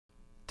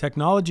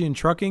Technology in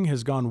trucking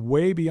has gone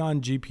way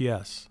beyond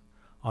GPS.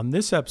 On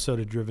this episode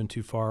of Driven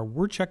Too Far,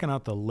 we're checking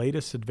out the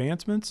latest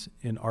advancements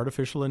in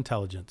artificial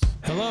intelligence.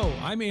 Hello,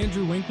 I'm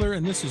Andrew Winkler,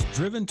 and this is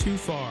Driven Too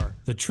Far,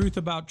 the truth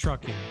about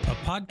trucking, a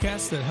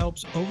podcast that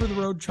helps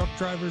over-the-road truck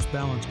drivers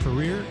balance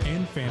career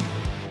and family.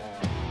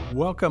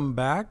 Welcome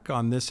back.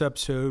 On this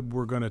episode,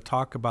 we're going to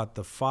talk about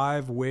the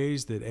 5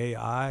 ways that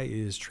AI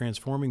is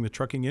transforming the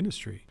trucking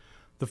industry.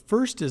 The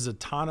first is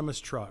autonomous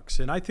trucks,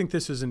 and I think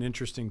this is an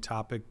interesting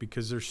topic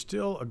because there's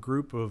still a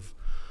group of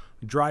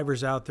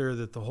drivers out there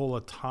that the whole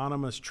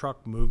autonomous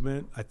truck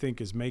movement, I think,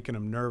 is making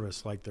them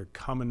nervous, like they're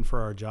coming for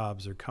our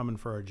jobs,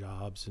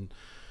 And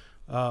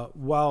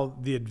while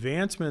the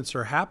advancements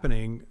are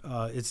happening,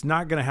 it's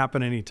not going to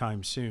happen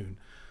anytime soon.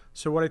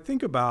 So what I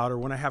think about, or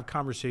when I have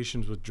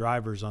conversations with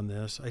drivers on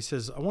this, I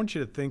says, I want you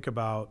to think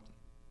about,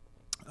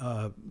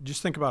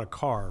 just think about a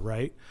car,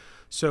 right?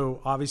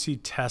 So obviously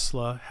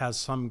Tesla has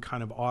some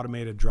kind of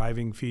automated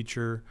driving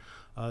feature.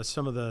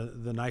 Some of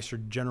the nicer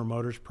General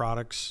Motors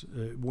products,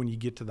 when you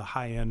get to the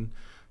high-end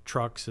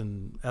trucks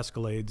and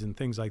Escalades and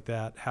things like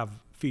that, have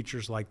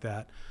features like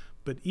that.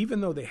 But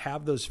even though they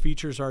have those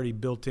features already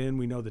built in,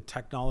 we know the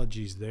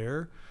technology's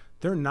there,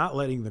 they're not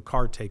letting the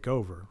car take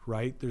over,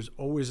 right? There's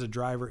always a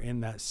driver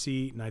in that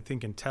seat. And I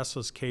think in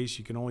Tesla's case,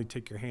 you can only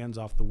take your hands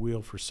off the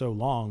wheel for so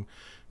long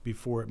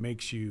before it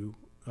makes you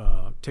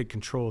take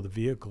control of the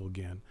vehicle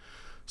again.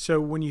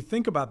 So when you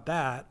think about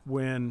that,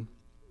 when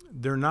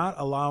they're not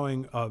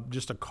allowing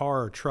just a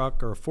car or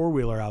truck or a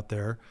four-wheeler out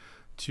there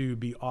to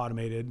be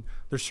automated,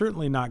 they're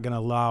certainly not going to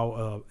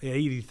allow an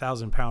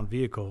 80,000-pound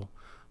vehicle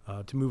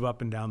to move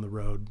up and down the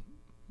road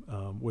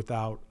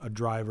without a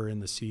driver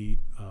in the seat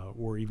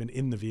or even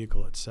in the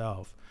vehicle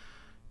itself.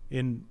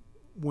 And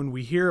when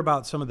we hear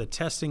about some of the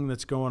testing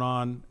that's going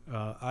on,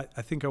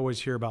 I think I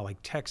always hear about like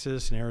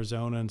Texas and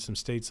Arizona and some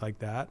states like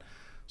that.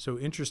 So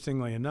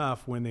interestingly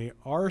enough, when they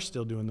are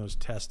still doing those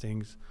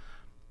testings,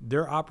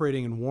 they're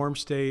operating in warm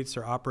states,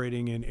 they're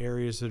operating in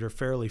areas that are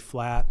fairly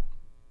flat.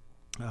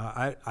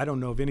 I don't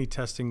know of any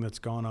testing that's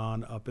gone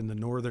on up in the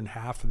northern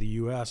half of the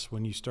U.S.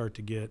 when you start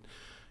to get,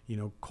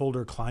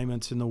 colder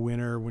climates in the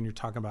winter, when you're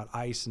talking about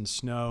ice and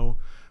snow,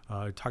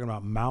 talking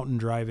about mountain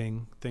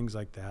driving, things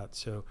like that.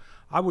 So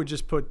I would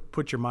just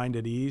put your mind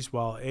at ease.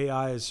 While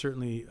AI is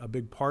certainly a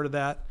big part of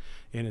that,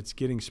 and it's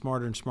getting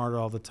smarter and smarter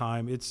all the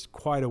time, it's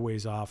quite a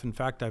ways off. In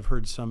fact, I've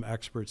heard some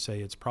experts say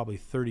it's probably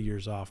 30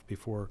 years off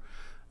before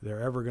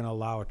they're ever going to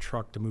allow a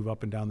truck to move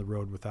up and down the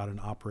road without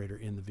an operator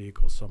in the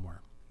vehicle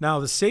somewhere.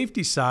 Now, the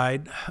safety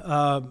side,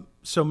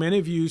 so many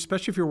of you,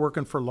 especially if you're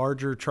working for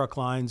larger truck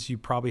lines, you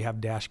probably have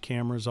dash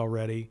cameras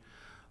already.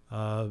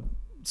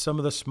 Some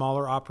of the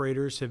smaller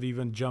operators have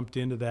even jumped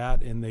into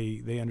that, and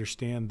they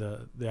understand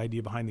the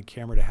idea behind the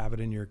camera to have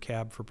it in your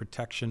cab for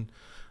protection.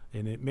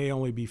 And it may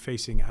only be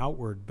facing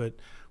outward, but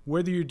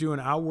whether you're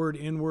doing outward,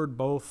 inward,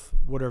 both,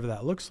 whatever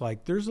that looks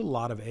like, there's a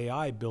lot of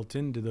AI built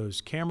into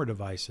those camera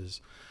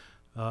devices.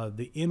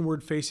 The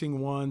inward-facing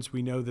ones,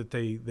 we know that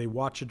they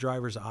watch a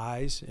driver's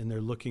eyes and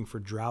they're looking for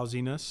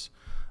drowsiness.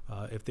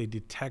 If they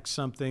detect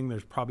something,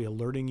 there's probably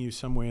alerting you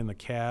some way in the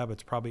cab.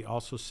 It's probably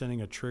also sending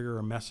a trigger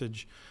or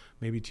message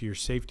maybe to your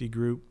safety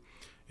group.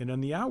 And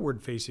on the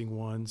outward-facing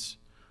ones,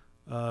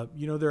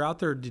 they're out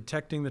there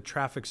detecting the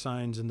traffic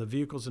signs and the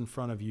vehicles in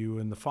front of you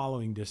and the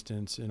following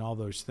distance and all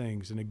those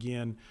things. And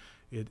again,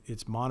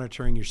 it's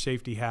monitoring your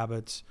safety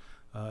habits.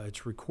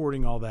 It's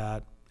recording all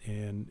that.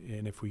 And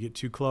if we get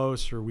too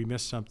close or we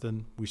miss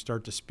something, we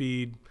start to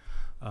speed,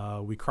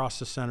 we cross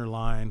the center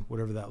line,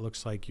 whatever that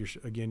looks like.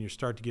 You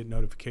start to get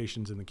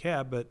notifications in the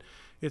cab, but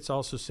it's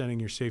also sending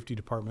your safety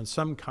department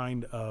some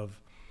kind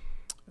of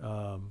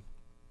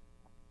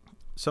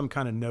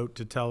note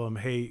to tell them,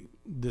 hey,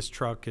 this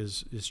truck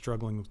is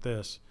struggling with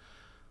this.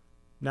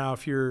 Now,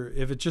 if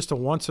it's just a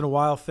once in a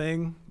while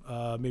thing,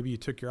 maybe you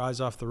took your eyes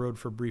off the road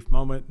for a brief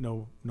moment,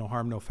 no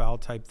harm, no foul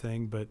type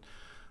thing, but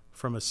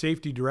from a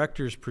safety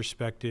director's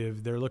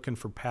perspective, they're looking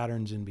for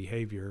patterns in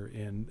behavior,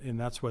 and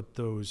that's what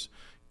those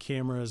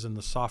cameras and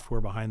the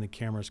software behind the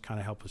cameras kind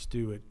of help us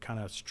do. It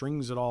kind of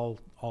strings it all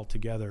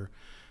together,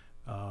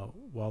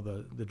 while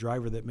the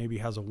driver that maybe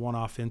has a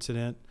one-off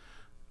incident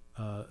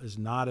is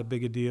not a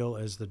big a deal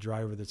as the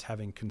driver that's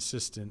having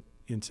consistent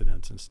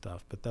incidents and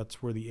stuff. But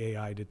that's where the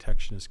AI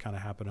detection is kind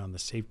of happening on the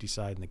safety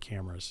side and the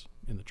cameras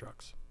in the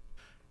trucks.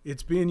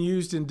 It's being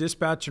used in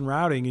dispatch and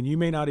routing, and you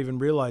may not even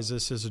realize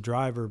this as a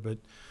driver, but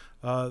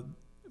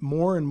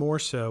more and more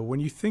so, when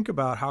you think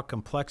about how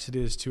complex it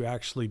is to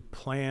actually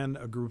plan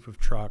a group of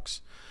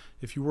trucks.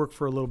 If you work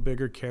for a little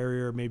bigger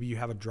carrier, maybe you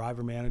have a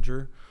driver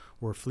manager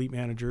or a fleet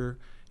manager,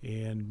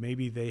 and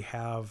maybe they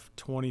have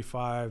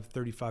 25,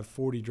 35,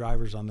 40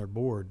 drivers on their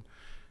board.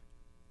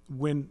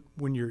 When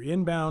you're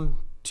inbound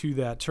to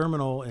that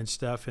terminal and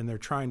stuff, and they're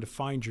trying to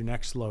find your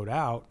next load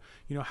out,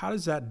 how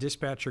does that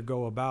dispatcher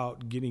go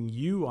about getting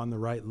you on the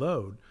right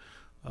load?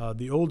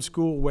 The old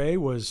school way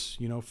was,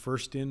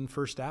 first in,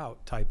 first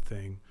out type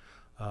thing.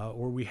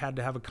 Or we had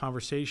to have a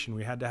conversation.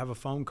 We had to have a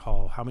phone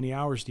call. How many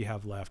hours do you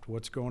have left?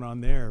 What's going on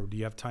there? Do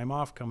you have time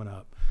off coming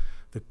up?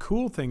 The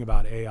cool thing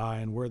about AI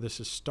and where this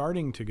is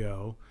starting to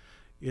go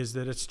is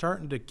that it's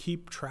starting to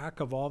keep track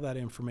of all that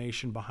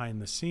information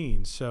behind the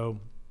scenes. So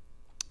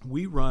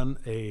we run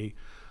a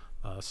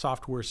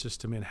software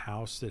system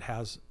in-house that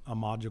has a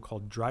module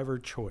called Driver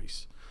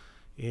Choice.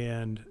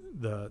 And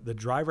the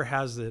driver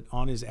has it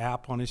on his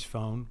app on his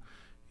phone.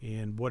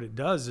 And what it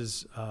does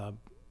is it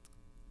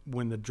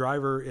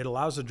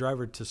allows the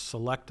driver to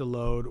select a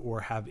load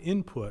or have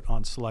input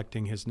on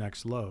selecting his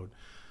next load.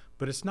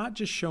 But it's not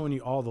just showing you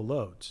all the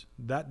loads.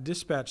 That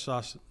dispatch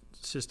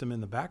system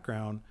in the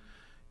background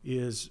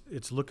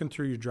it's looking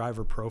through your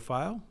driver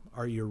profile.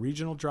 Are you a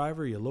regional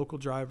driver? Are you a local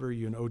driver? Are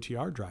you an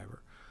OTR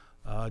driver?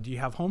 Do you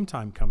have home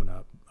time coming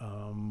up?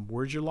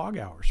 Where's your log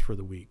hours for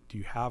the week? Do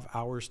you have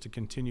hours to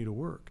continue to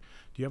work?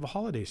 Do you have a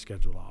holiday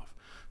scheduled off?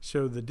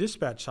 So the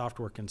dispatch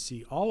software can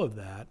see all of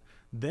that,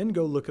 then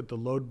go look at the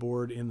load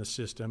board in the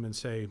system and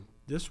say,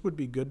 this would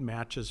be good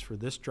matches for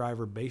this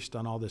driver based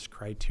on all this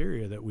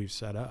criteria that we've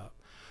set up.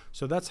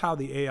 So that's how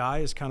the AI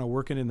is kind of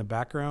working in the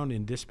background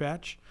in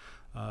dispatch.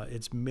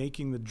 It's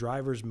making the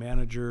driver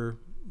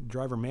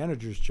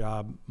manager's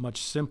job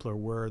much simpler,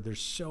 where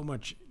there's so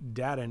much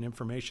data and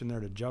information there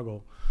to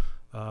juggle.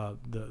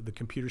 The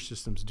computer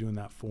system's doing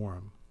that for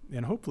them.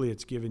 And hopefully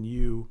it's giving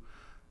you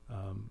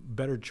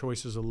better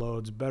choices of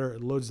loads, better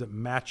loads that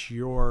match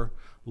your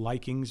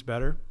likings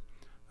better,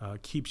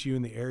 keeps you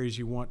in the areas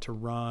you want to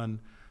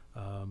run,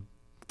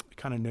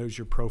 kind of knows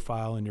your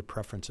profile and your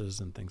preferences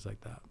and things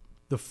like that.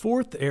 The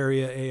fourth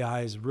area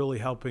AI is really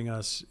helping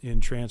us in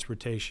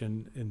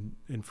transportation,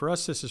 and for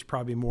us this is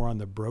probably more on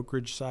the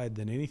brokerage side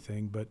than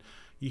anything, but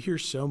you hear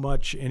so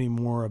much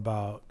anymore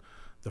about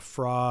the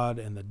fraud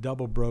and the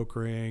double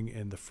brokering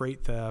and the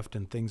freight theft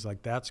and things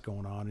like that's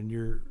going on, and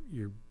you're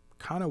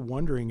kind of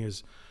wondering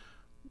is,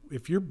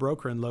 if you're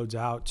brokering loads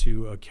out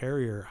to a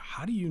carrier,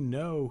 how do you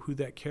know who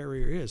that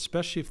carrier is,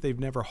 especially if they've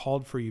never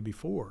hauled for you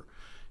before?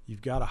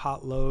 You've got a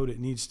hot load, it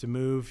needs to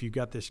move. You've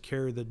got this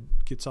carrier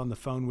that gets on the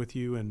phone with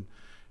you, and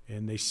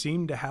they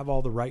seem to have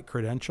all the right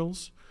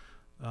credentials.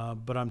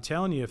 But I'm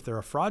telling you, if they're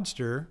a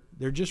fraudster,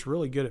 they're just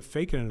really good at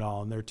faking it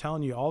all, and they're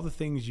telling you all the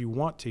things you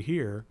want to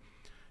hear.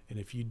 And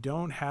if you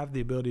don't have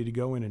the ability to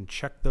go in and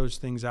check those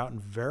things out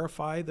and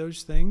verify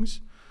those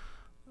things,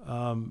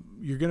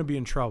 you're going to be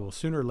in trouble.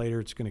 Sooner or later,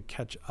 it's going to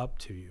catch up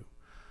to you.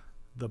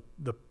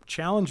 The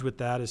challenge with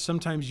that is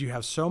sometimes you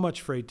have so much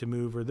freight to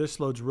move, or this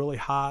load's really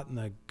hot and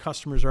the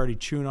customer's already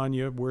chewing on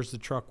you. Where's the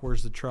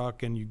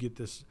truck? And you get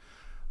this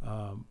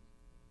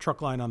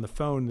truck line on the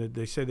phone that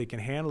they say they can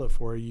handle it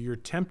for you. You're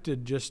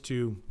tempted just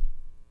to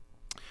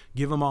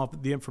give them all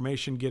the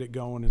information, get it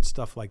going and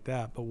stuff like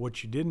that. But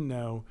what you didn't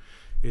know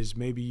is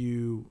maybe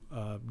you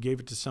gave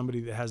it to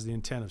somebody that has the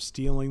intent of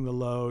stealing the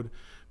load.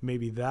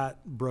 Maybe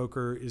that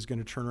broker is going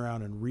to turn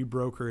around and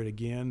rebroker it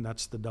again.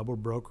 That's the double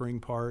brokering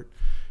part.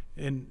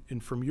 And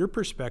from your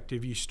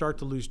perspective, you start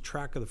to lose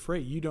track of the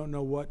freight. You don't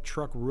know what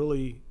truck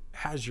really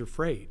has your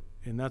freight.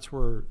 And that's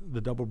where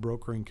the double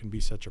brokering can be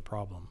such a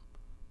problem.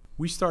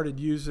 We started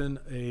using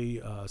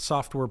a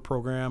software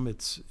program.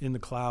 It's in the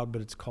cloud,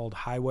 but it's called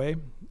Highway.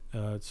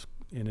 It's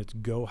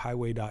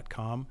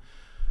gohighway.com.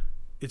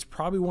 It's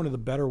probably one of the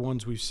better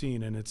ones we've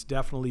seen, and it's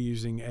definitely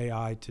using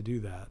AI to do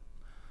that.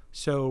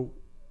 So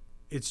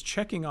it's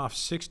checking off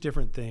 6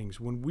 different things.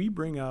 When we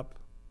bring up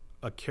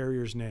a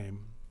carrier's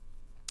name,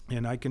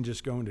 and I can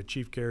just go into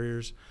chief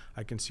carriers,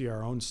 I can see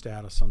our own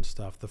status on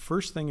stuff. The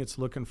first thing it's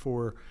looking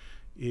for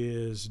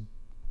is,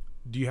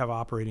 do you have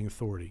operating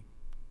authority?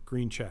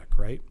 Green check,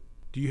 right?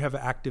 Do you have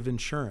active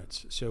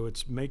insurance? So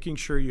it's making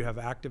sure you have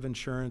active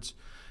insurance,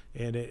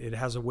 and it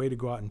has a way to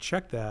go out and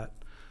check that,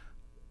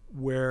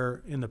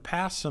 where in the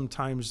past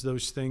sometimes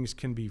those things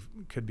could be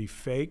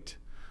faked.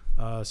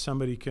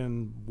 Somebody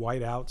can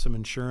white out some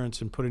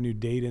insurance and put a new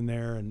date in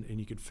there, and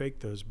you could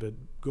fake those. But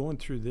going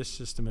through this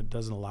system, it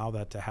doesn't allow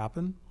that to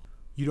happen.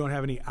 You don't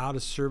have any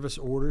out-of-service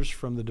orders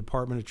from the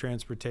Department of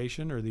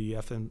Transportation or the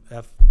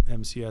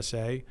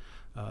FMCSA.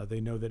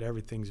 They know that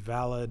everything's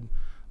valid.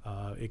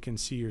 It can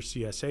see your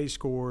CSA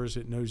scores.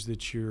 It knows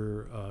that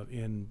you're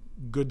in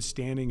good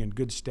standing and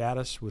good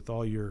status with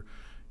all your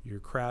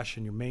crash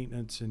and your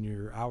maintenance and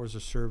your hours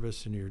of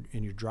service and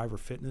your driver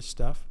fitness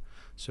stuff.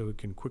 So it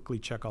can quickly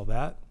check all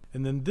that.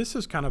 And then this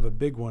is kind of a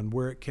big one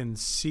where it can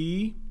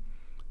see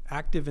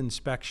active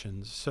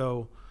inspections.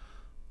 So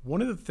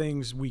one of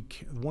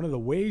the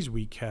ways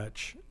we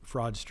catch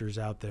fraudsters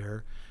out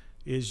there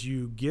is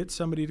you get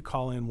somebody to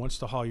call in, wants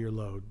to haul your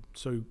load.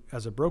 So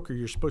as a broker,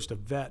 you're supposed to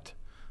vet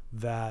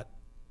that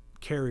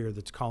carrier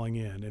that's calling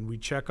in, and we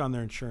check on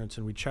their insurance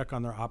and we check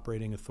on their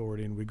operating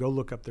authority, and we go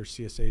look up their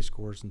CSA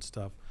scores and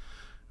stuff.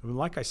 And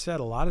like I said,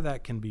 a lot of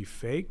that can be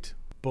faked,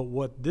 but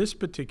what this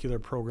particular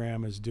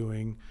program is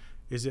doing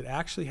is it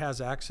actually has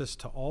access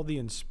to all the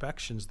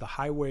inspections,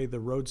 the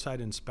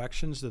roadside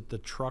inspections that the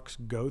trucks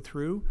go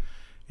through,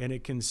 and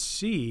it can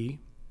see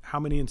how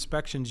many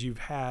inspections you've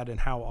had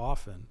and how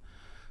often.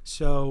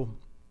 So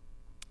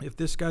if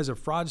this guy's a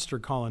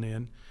fraudster calling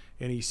in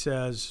and he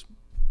says,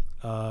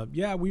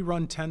 yeah, we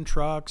run 10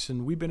 trucks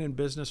and we've been in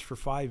business for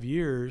 5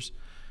 years,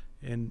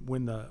 And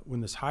when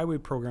this highway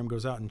program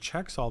goes out and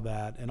checks all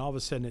that, and all of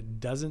a sudden it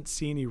doesn't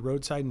see any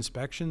roadside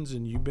inspections,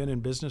 and you've been in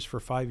business for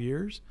 5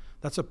 years,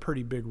 that's a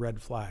pretty big red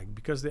flag,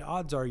 because the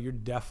odds are you're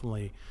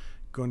definitely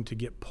going to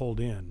get pulled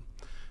in.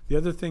 The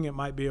other thing it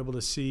might be able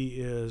to see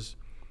is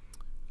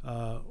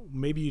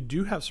maybe you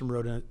do have some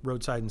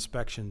roadside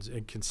inspections.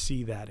 It can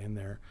see that in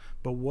there.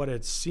 But what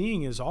it's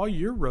seeing is all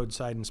your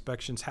roadside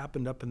inspections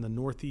happened up in the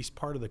northeast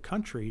part of the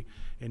country,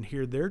 and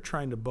here they're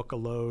trying to book a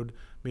load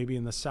maybe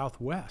in the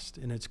southwest,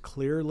 and it's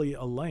clearly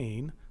a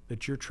lane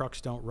that your trucks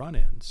don't run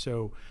in.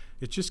 So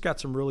it's just got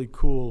some really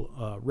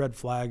cool red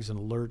flags and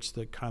alerts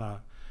that kind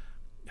of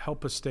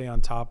help us stay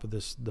on top of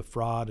the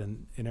fraud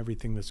and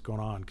everything that's going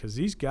on. Because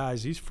these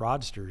guys, these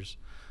fraudsters,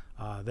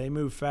 they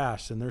move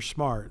fast and they're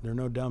smart. They're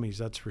no dummies,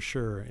 that's for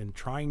sure. And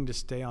trying to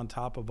stay on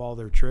top of all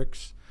their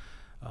tricks,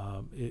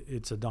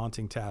 it's a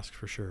daunting task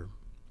for sure.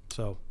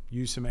 So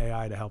use some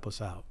AI to help us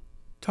out.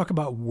 Talk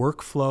about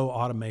workflow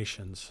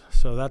automations.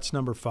 So that's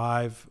number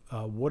 5.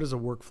 What is a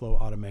workflow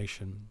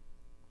automation?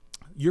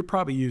 You're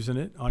probably using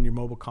it on your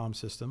mobile comm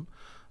system.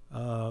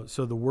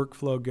 So the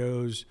workflow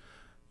goes,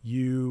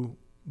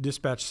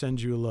 dispatch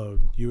sends you a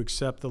load. You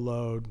accept the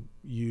load.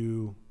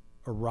 You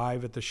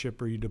arrive at the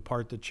shipper. You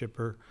depart the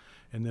shipper.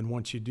 And then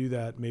once you do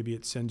that, maybe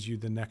it sends you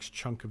the next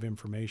chunk of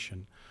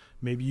information.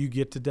 Maybe you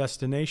get to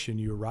destination.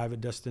 You arrive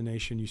at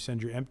destination. You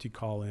send your empty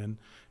call in.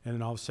 And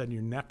then all of a sudden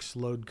your next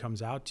load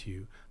comes out to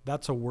you.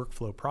 That's a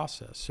workflow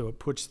process. So it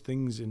puts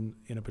things in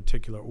a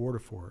particular order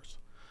for us.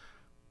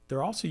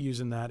 They're also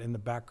using that in the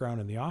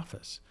background in the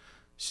office.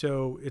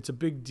 So it's a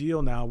big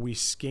deal now. We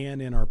scan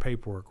in our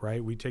paperwork,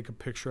 right? We take a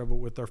picture of it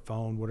with our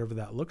phone, whatever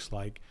that looks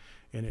like,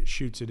 and it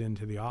shoots it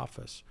into the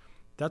office.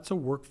 That's a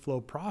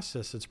workflow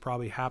process that's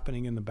probably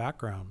happening in the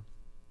background.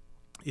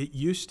 It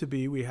used to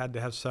be we had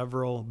to have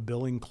several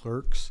billing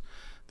clerks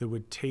that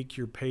would take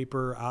your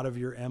paper out of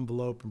your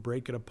envelope and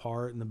break it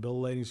apart, and the bill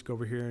of ladings go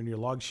over here and your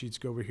log sheets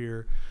go over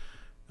here.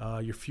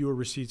 Your fuel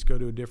receipts go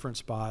to a different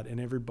spot,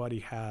 and everybody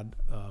had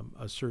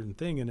a certain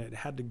thing, and it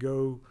had to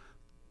go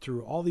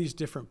through all these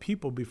different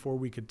people before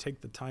we could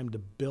take the time to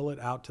bill it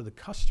out to the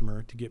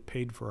customer to get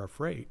paid for our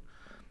freight.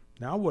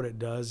 Now what it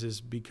does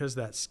is, because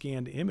that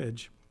scanned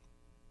image,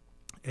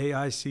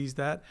 AI sees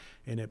that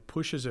and it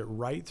pushes it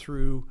right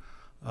through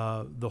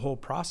the whole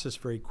process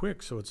very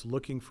quick. So it's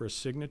looking for a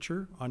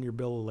signature on your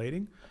bill of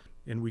lading,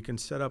 and we can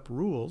set up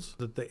rules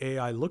that the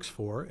AI looks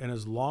for. And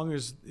as long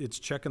as it's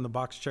checking the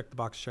box, check the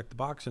box, check the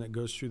box, and it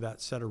goes through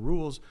that set of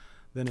rules,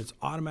 then it's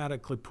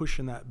automatically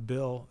pushing that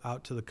bill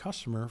out to the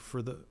customer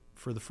for the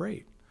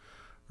freight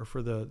or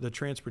for the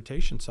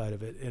transportation side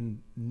of it.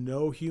 And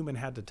no human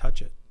had to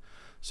touch it.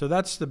 So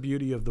that's the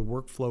beauty of the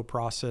workflow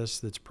process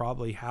that's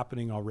probably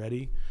happening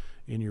already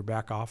in your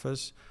back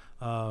office.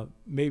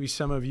 Maybe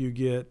some of you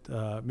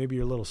maybe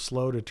you're a little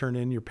slow to turn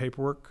in your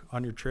paperwork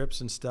on your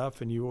trips and stuff,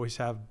 and you always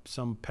have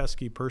some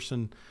pesky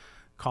person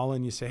call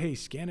in, you say, hey,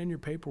 scan in your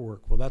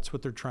paperwork. Well, that's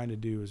what they're trying to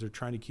do, is they're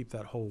trying to keep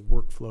that whole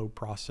workflow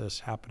process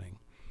happening.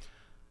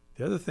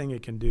 The other thing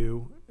it can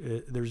do,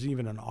 there's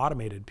even an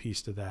automated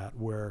piece to that,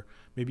 where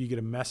maybe you get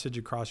a message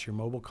across your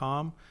mobile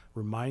comm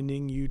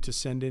reminding you to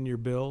send in your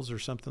bills or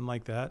something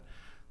like that.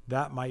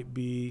 That might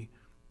be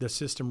the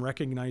system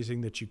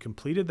recognizing that you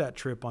completed that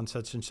trip on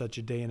such and such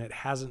a day, and it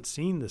hasn't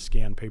seen the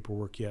scanned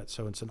paperwork yet.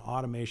 So it's an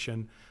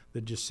automation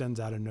that just sends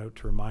out a note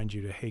to remind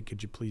you to, hey,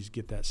 could you please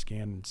get that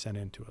scanned and sent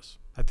in to us?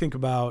 I think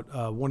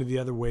about one of the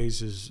other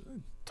ways is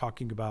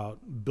talking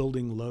about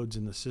building loads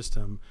in the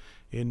system.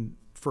 And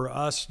for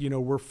us,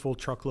 we're full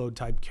truckload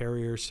type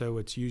carrier, so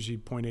it's usually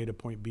point A to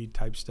point B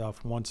type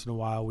stuff. Once in a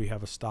while, we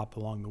have a stop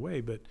along the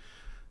way. But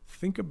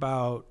think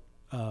about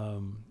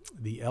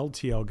the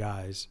LTL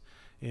guys,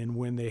 and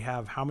when they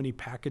have how many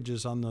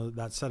packages on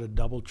that set of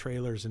double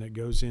trailers, and it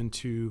goes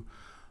into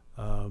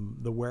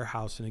the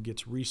warehouse and it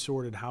gets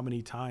resorted how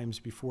many times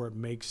before it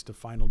makes the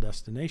final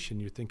destination.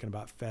 You're thinking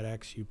about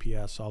FedEx,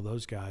 UPS, all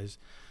those guys.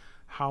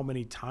 How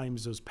many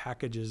times those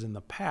packages in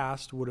the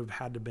past would have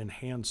had to been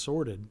hand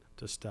sorted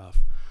to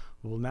stuff.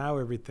 Well, now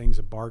everything's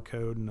a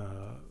barcode and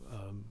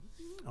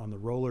on the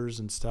rollers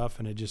and stuff,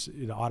 and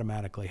it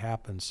automatically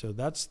happens. So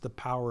that's the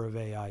power of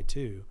AI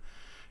too.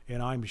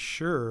 And I'm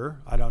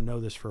sure, I don't know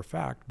this for a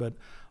fact, but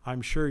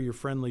I'm sure your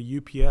friendly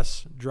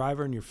UPS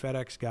driver and your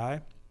FedEx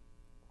guy,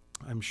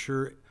 I'm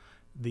sure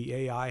the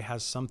AI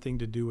has something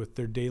to do with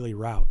their daily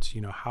routes.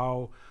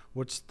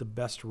 What's the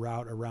best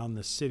route around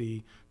the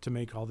city to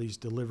make all these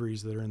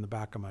deliveries that are in the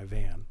back of my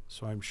van?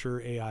 So I'm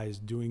sure AI is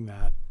doing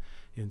that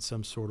in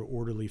some sort of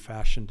orderly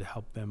fashion to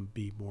help them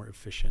be more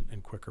efficient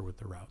and quicker with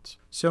the routes.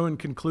 So in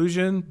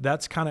conclusion,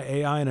 that's kind of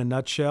AI in a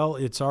nutshell.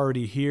 It's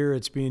already here.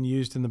 It's being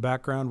used in the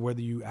background,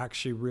 whether you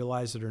actually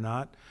realize it or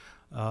not.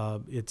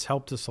 It's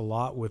helped us a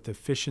lot with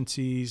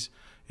efficiencies.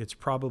 It's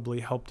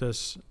probably helped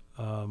us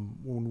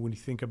when you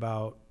think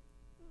about,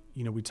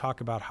 we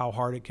talk about how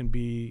hard it can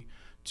be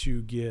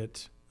to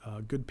get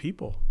good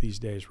people these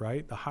days,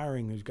 right? The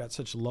hiring, we've got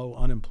such low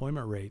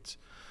unemployment rates.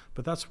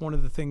 But that's one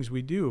of the things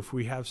we do. If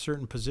we have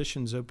certain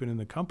positions open in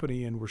the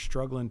company and we're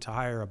struggling to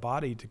hire a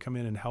body to come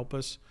in and help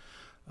us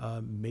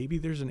maybe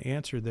there's an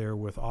answer there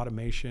with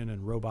automation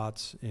and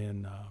robots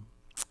and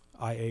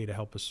IA to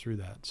help us through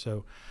that.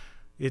 So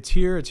it's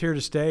here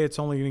to stay. It's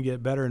only going to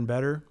get better and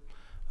better.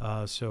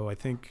 So I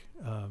think,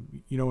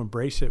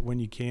 embrace it when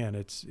you can.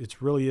 It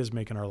really is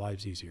making our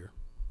lives easier.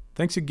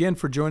 Thanks again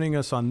for joining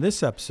us on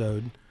this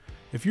episode.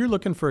 If you're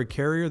looking for a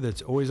carrier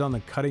that's always on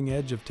the cutting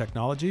edge of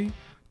technology,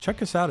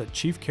 check us out at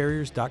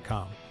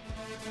chiefcarriers.com.